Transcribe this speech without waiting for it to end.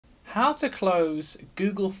How to close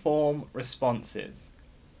Google Form responses.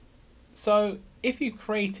 So if you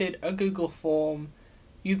created a Google form,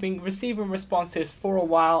 you've been receiving responses for a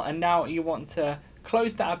while and now you want to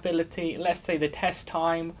close that ability, let's say the test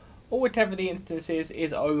time or whatever the instance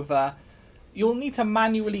is over, you'll need to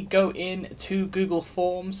manually go in to Google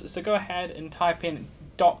Forms. So go ahead and type in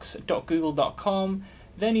docs.google.com.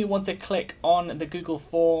 Then you want to click on the Google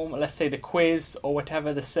form, let's say the quiz or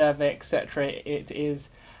whatever the survey, etc. it is.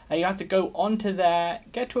 You have to go onto there,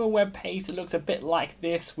 get to a web page that looks a bit like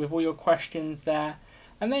this with all your questions there.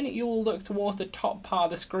 And then you will look towards the top part of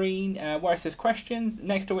the screen where it says questions.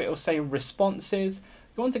 Next to it will say responses.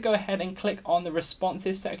 You want to go ahead and click on the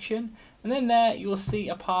responses section. And then there you'll see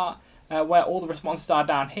a part where all the responses are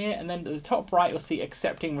down here. And then at the top right you'll see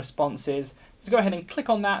accepting responses. Just go ahead and click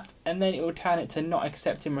on that and then it will turn it to not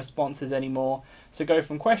accepting responses anymore. So go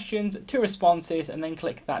from questions to responses and then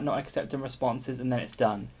click that not accepting responses and then it's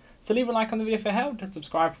done. So leave a like on the video if it helped and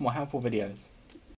subscribe for more helpful videos.